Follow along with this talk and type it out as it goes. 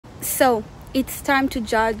So it's time to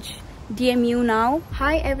judge DMU now.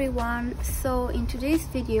 Hi everyone, so in today's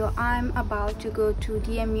video I'm about to go to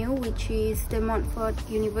DMU, which is the Montfort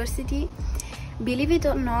University. Believe it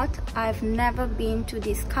or not, I've never been to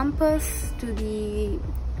this campus, to the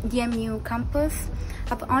DMU campus.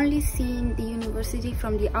 I've only seen the university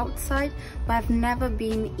from the outside, but I've never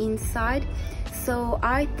been inside. So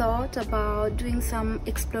I thought about doing some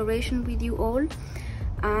exploration with you all,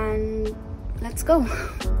 and let's go.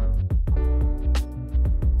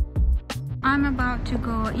 I'm about to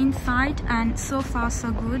go inside, and so far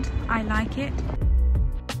so good. I like it.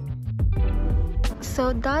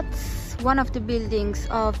 So that's one of the buildings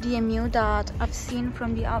of DMU that I've seen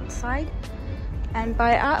from the outside, and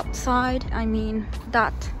by outside I mean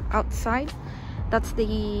that outside. That's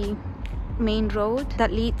the main road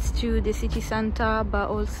that leads to the city center, but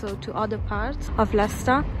also to other parts of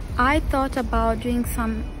Leicester. I thought about doing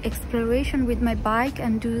some exploration with my bike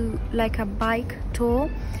and do like a bike tour,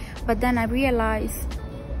 but then I realized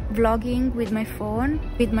vlogging with my phone,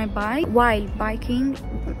 with my bike, while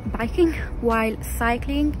while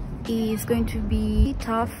cycling is going to be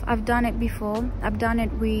tough. I've done it before. I've done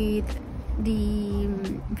it with the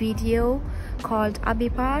video called Abbey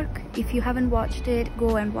Park. If you haven't watched it,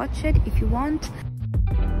 go and watch it if you want.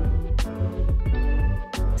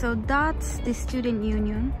 So that's the student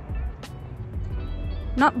union.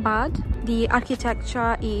 Not bad. The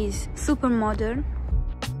architecture is super modern.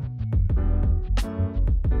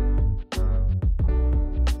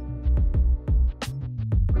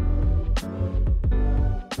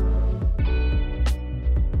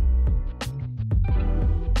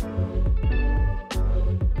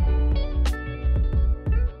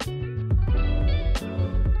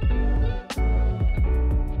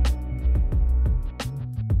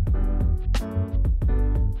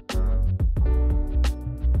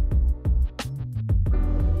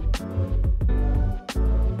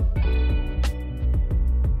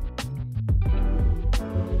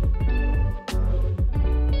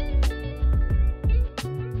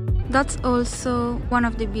 That's also one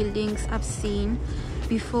of the buildings I've seen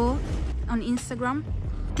before on Instagram.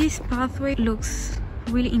 This pathway looks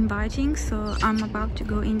really inviting, so I'm about to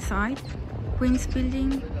go inside. Queen's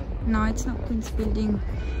Building? No, it's not Queen's Building.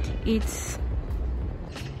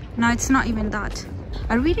 No, it's not even that.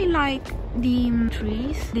 I really like the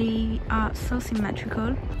trees. They are so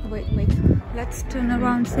symmetrical. Wait, let's turn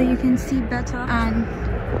around so you can see better and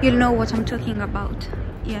you'll know what I'm talking about.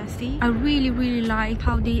 Yeah, see, I really like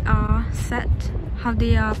how they are set, how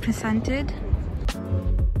they are presented.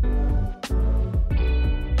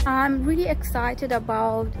 I'm really excited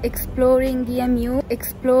about exploring DMU,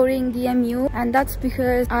 and that's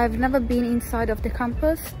because I've never been inside of the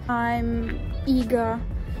campus. I'm eager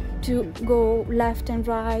to go left and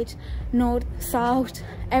right, north, south,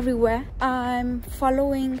 everywhere. I'm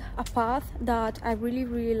following a path that I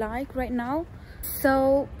really like right now.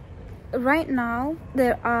 So right now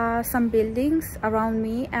there are some buildings around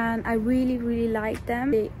me and I really like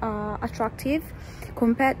them. They are attractive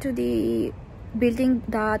compared to the building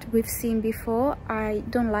that we've seen before. I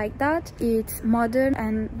don't like that. It's modern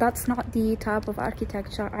and that's not the type of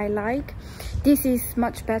architecture I like. This is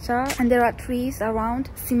much better, and there are trees around,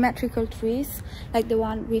 symmetrical trees like the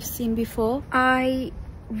one we've seen before. I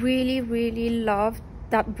really love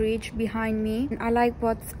that bridge behind me. I like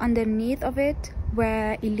what's underneath of it,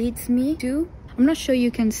 where it leads me to. I'm not sure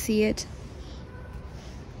you can see it.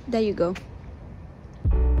 There you go.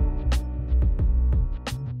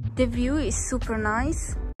 The view is super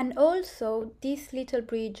nice, and also this little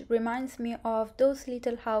bridge reminds me of those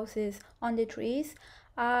little houses on the trees.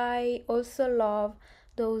 I also love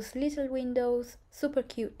those little windows, super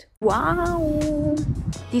cute. Wow,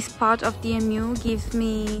 this part of DMU gives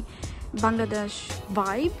me Bangladesh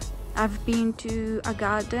vibe. I've been to a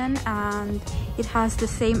garden and it has the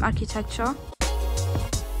same architecture.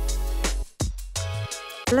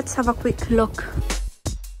 Let's have a quick look.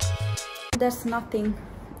 There's nothing.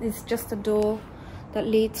 It's just a door that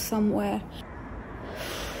leads somewhere.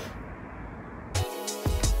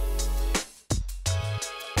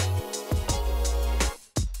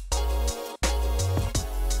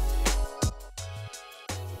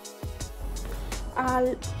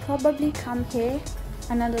 I'll probably come here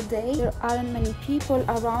another day. There aren't many people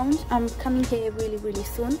around. I'm coming here really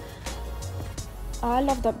soon. I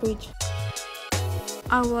love that bridge.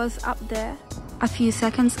 I was up there a few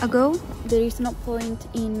seconds ago. There is no point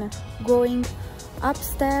in going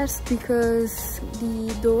upstairs because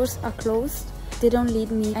the doors are closed. They don't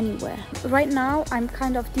lead me anywhere. Right now I'm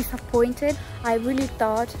kind of disappointed. I really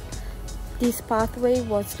thought this pathway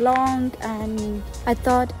was long and I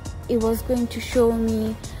thought it was going to show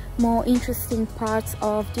me more interesting parts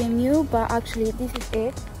of DMU, but actually this is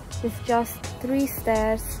it. It's just 3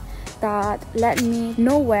 stairs that led me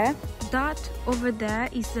nowhere. That over there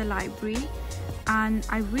is the library, and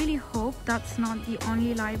I really hope that's not the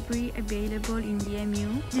only library available in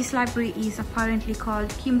DMU. This library is apparently called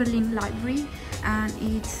Kimberlin Library, and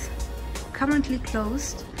it's currently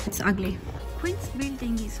closed. It's ugly. Queen's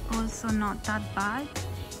building is also not that bad.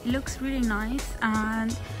 It looks really nice,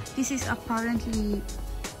 and this is apparently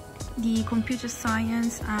the computer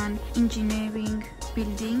science and engineering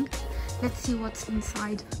building. Let's see what's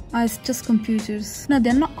inside. It's just computers. No,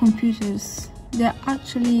 they're not computers. They're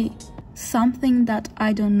actually something that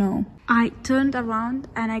I don't know. I turned around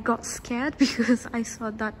and I got scared because I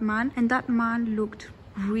saw that man, and that man looked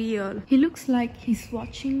real. He looks like he's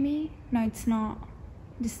watching me. No, it's not.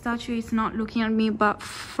 The statue is not looking at me, but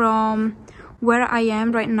from where I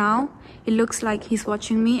am right now, it looks like he's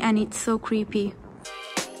watching me, and it's so creepy.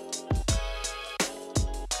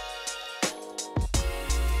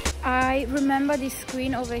 I remember this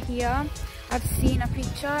screen over here. I've seen a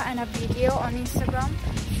picture and a video on Instagram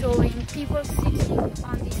showing people sitting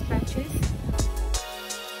on these benches,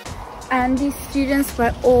 and these students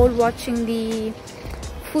were all watching the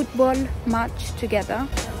football match together.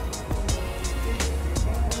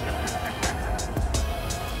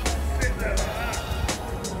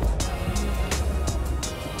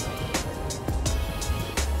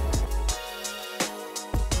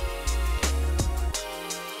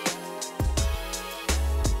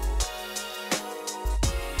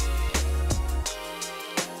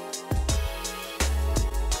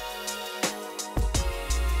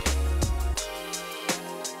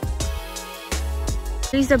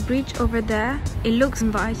 There is a bridge over there. It looks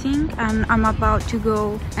inviting, and I'm about to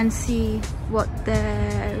go and see what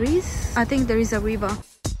there is. I think there is a river.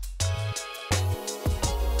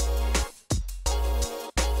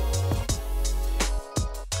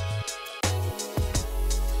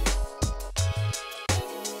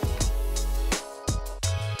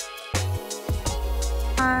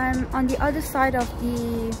 I'm on the other side of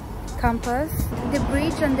the campus. The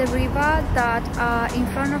bridge and the river that are in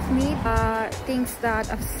front of me are things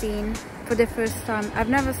that I've seen for the first time. I've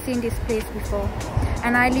never seen this place before,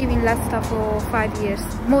 and I live in Leicester for 5 years,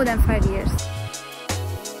 more than 5 years.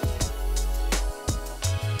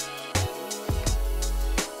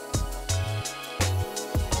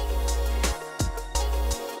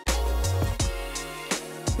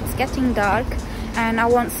 It's getting dark and I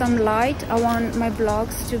want some light. I want my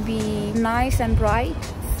vlogs to be nice and bright.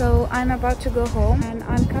 So I'm about to go home, and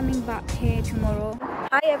I'm coming back here tomorrow.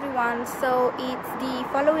 Hi everyone, so it's the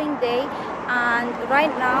following day, and right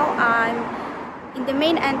now I'm in the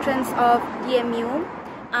main entrance of DMU,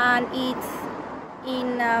 and it's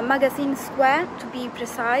in Magazine Square to be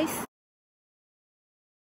precise.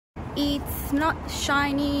 It's not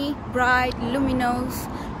shiny, bright, luminous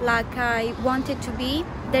like I want it to be.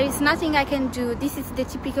 There is nothing I can do. This is the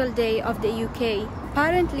typical day of the UK.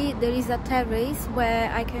 Apparently there is a terrace where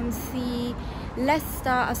I can see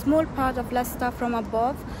Leicester, a small part of Leicester from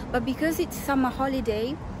above, but because it's summer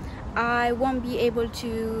holiday I won't be able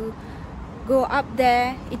to go up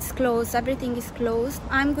there. It's closed, everything is closed.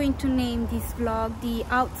 I'm going to name this vlog the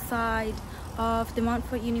outside of the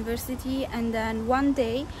Montfort University, and then one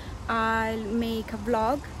day I'll make a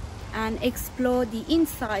vlog and explore the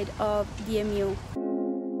inside of DMU.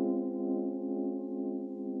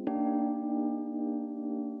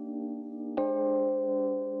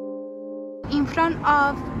 In front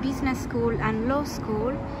of business school and law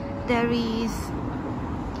school there is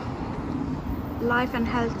life and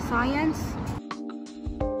health science.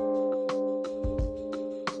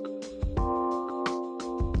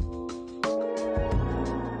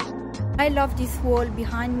 I love this wall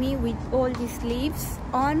behind me with all these leaves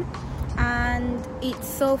on, and it's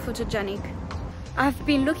so photogenic. I've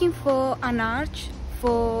been looking for an arch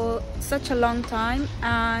for such a long time,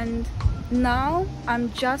 and now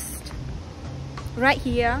I'm just right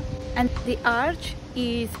here and the arch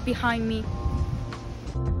is behind me.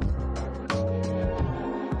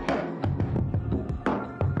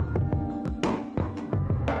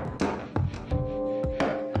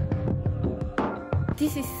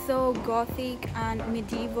 This is so gothic and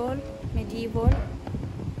medieval.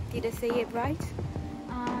 Did I say it right?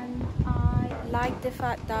 And I like the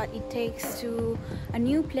fact that it takes to a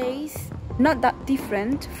new place, not that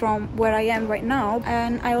different from where I am right now.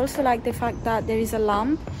 And I also like the fact that there is a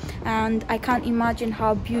lamp, and I can't imagine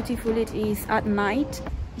how beautiful it is at night.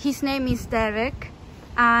 His name is Derek,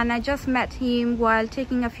 and I just met him while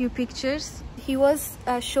taking a few pictures. He was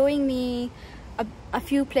showing me a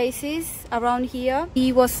few places around here.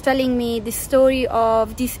 He was telling me the story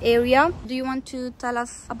of this area. Do you want to tell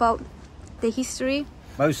us about the history?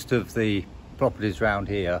 Most of the properties around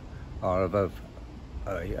here are of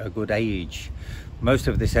a good age. Most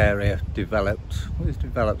of this area developed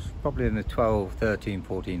probably in the 12, 13,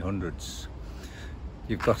 1400s.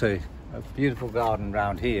 You've got a beautiful garden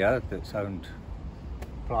around here that's owned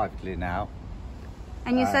privately now.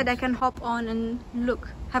 And you said I can hop on and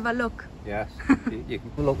have a look. Yes, you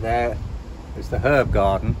can look there. It's the herb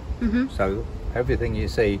garden. So everything you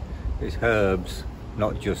see is herbs,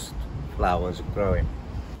 not just flowers growing.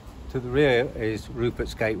 To the rear is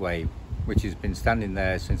Rupert's Gateway, which has been standing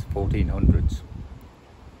there since the 1400s.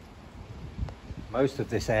 Most of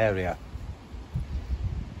this area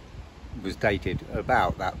was dated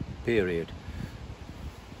about that period.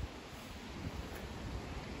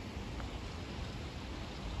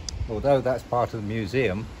 Although that's part of the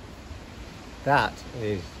museum, that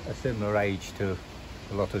is a similar age to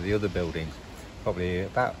a lot of the other buildings. Probably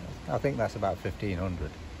about, I think that's about 1500.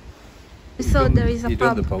 So there is a pub. You've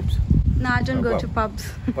done the pubs? No, I don't go to pubs.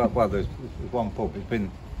 well, there's one pub. It's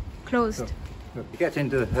been closed. To get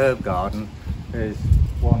into the herb garden, there's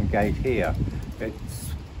one gate here.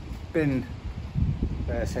 It's been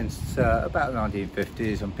there since about the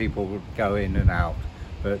 1950s, and people would go in and out.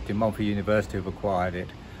 But the Montfort University have acquired it,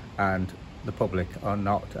 and the public are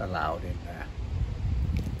not allowed in there.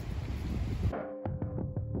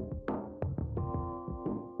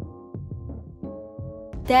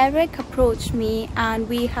 Derek approached me and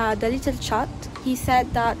we had a little chat. He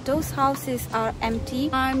said that those houses are empty.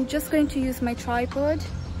 I'm just going to use my tripod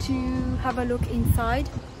to have a look inside.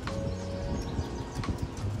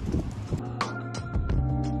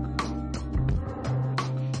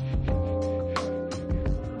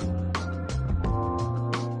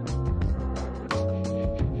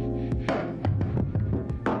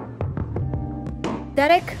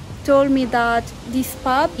 Derek told me that this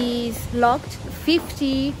pub is locked.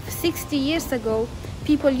 50, 60 years ago,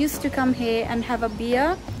 people used to come here and have a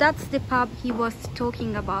beer. That's the pub he was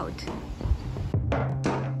talking about.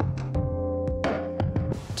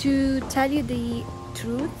 To tell you the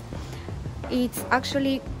truth, it's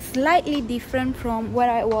actually slightly different from where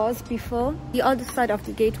I was before, the other side of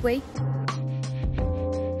the gateway.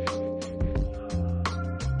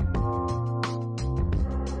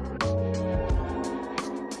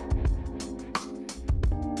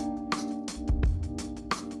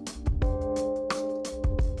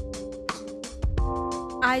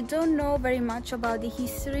 I don't know very much about the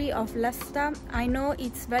history of Leicester. I know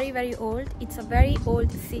it's very old. It's a very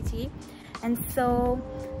old city, and so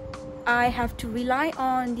I have to rely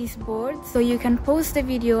on this board. So you can pause the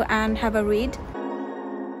video and have a read.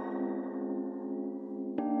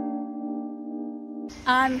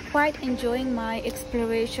 I'm quite enjoying my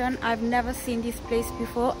exploration. I've never seen this place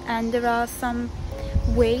before, and there are some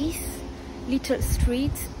ways, little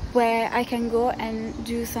streets where I can go and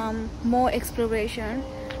do some more exploration.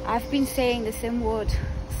 I've been saying the same word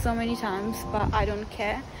so many times, but I don't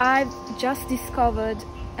care. I've just discovered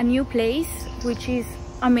a new place which is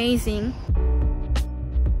amazing.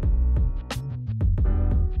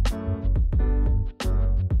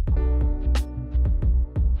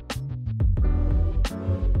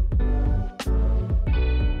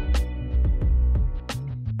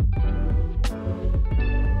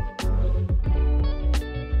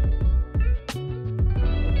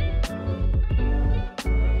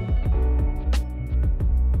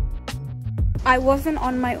 I wasn't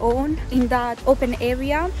on my own in that open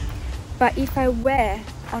area, but if I were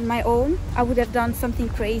on my own, I would have done something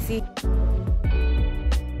crazy.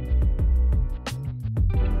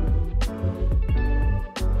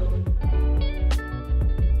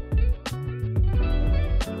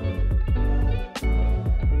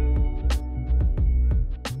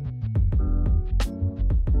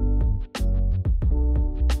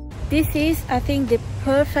 This is, I think, the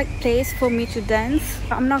perfect place for me to dance.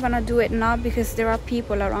 I'm not gonna do it now because there are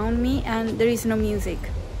people around me and there is no music.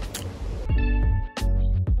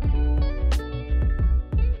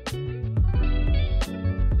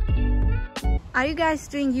 Are you guys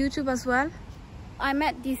doing YouTube as well? I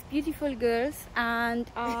met these beautiful girls and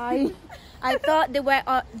I thought they were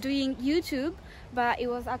doing YouTube, but it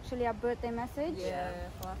was actually a birthday message. Yeah,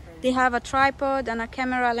 they have a tripod and a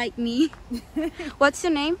camera like me. What's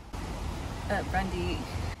your name? Brandy.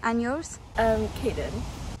 And yours? Kaden.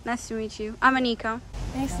 Nice to meet you. I'm Anica.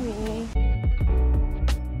 Nice to meet you.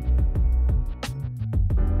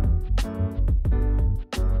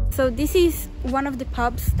 So this is one of the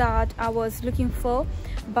pubs that I was looking for,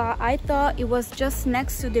 but I thought it was just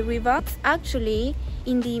next to the river. It's actually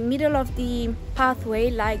in the middle of the pathway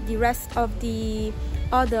like the rest of the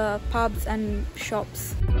other pubs and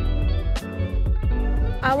shops.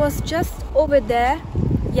 I was just over there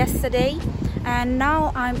yesterday and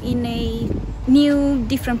now I'm in a new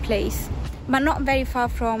different place, but not very far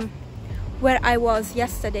from where I was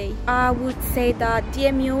yesterday. I would say that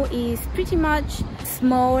DMU is pretty much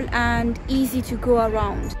small and easy to go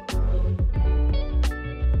around.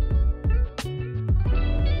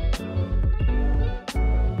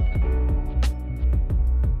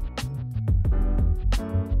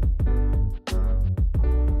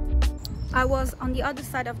 I was on the other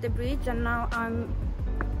side of the bridge and now I'm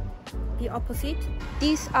the opposite.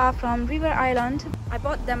 These are from River Island. I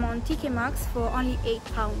bought them on TK Maxx for only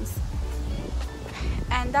 £8.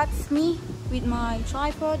 And that's me with my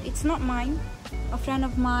tripod. It's not mine. A friend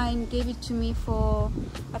of mine gave it to me for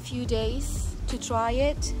a few days to try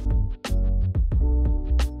it.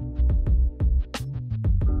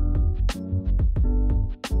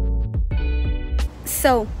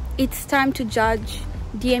 So it's time to judge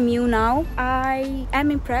DMU now. I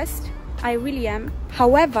am impressed, I really am.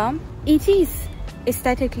 However, it is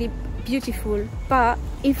aesthetically beautiful, but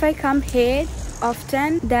if I come here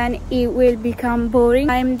often, then it will become boring.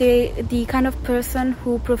 I'm the kind of person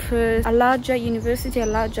who prefers a larger university, a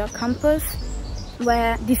larger campus,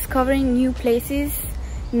 where discovering new places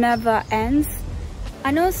never ends.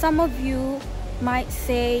 I know some of you might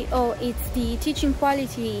say, oh, it's the teaching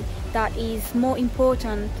quality that is more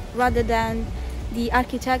important rather than the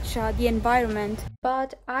architecture, the environment.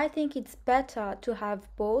 But I think it's better to have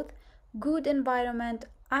both good environment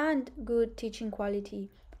and good teaching quality.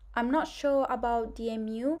 I'm not sure about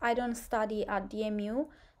DMU. I don't study at DMU,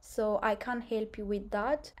 so I can't help you with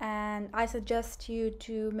that, and I suggest you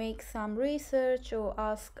to make some research or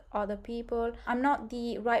ask other people. I'm not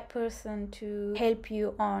the right person to help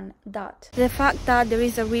you on that. The fact that there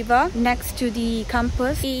is a river next to the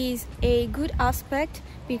campus is a good aspect,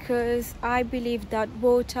 because I believe that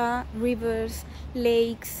water, rivers,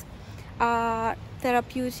 lakes are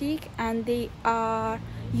therapeutic and they are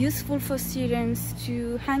useful for students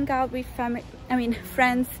to hang out with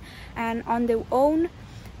friends and on their own.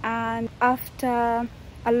 And after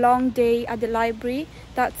a long day at the library,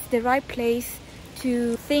 that's the right place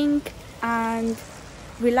to think and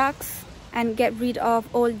relax and get rid of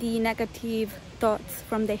all the negative thoughts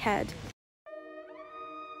from their head.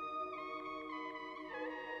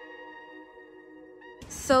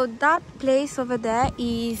 So that place over there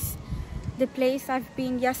is the place I've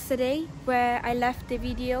been yesterday, where I left the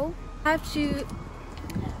video. I have to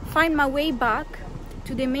find my way back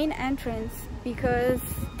to the main entrance because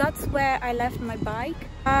that's where I left my bike.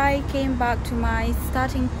 I came back to my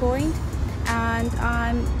starting point and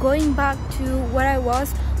I'm going back to where I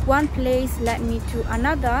was. One place led me to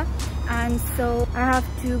another, and so I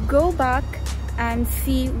have to go back and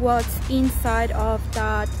see what's inside of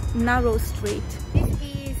that narrow street. This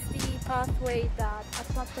is the pathway that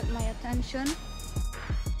attracted my attention.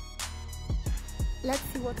 Let's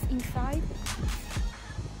see what's inside.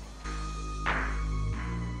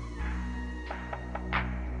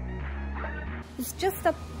 It's just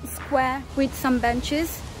a square with some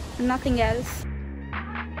benches, nothing else.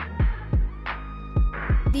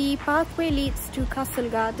 The pathway leads to Castle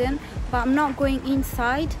Garden, but I'm not going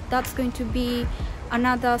inside. That's going to be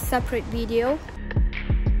another separate video.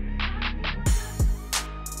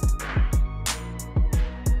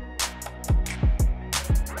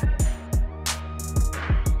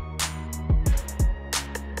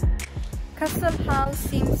 Castle House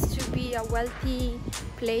seems to be a wealthy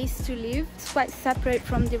place to live. It's quite separate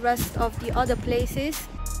from the rest of the other places.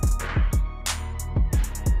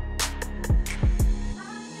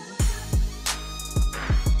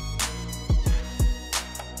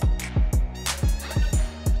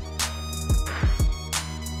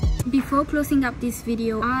 Before closing up this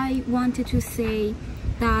video, I wanted to say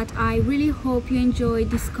that I really hope you enjoy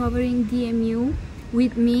discovering DMU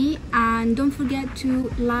with me, and don't forget to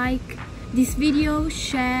like this video,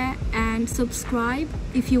 share and subscribe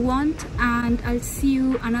if you want, and I'll see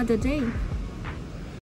you another day.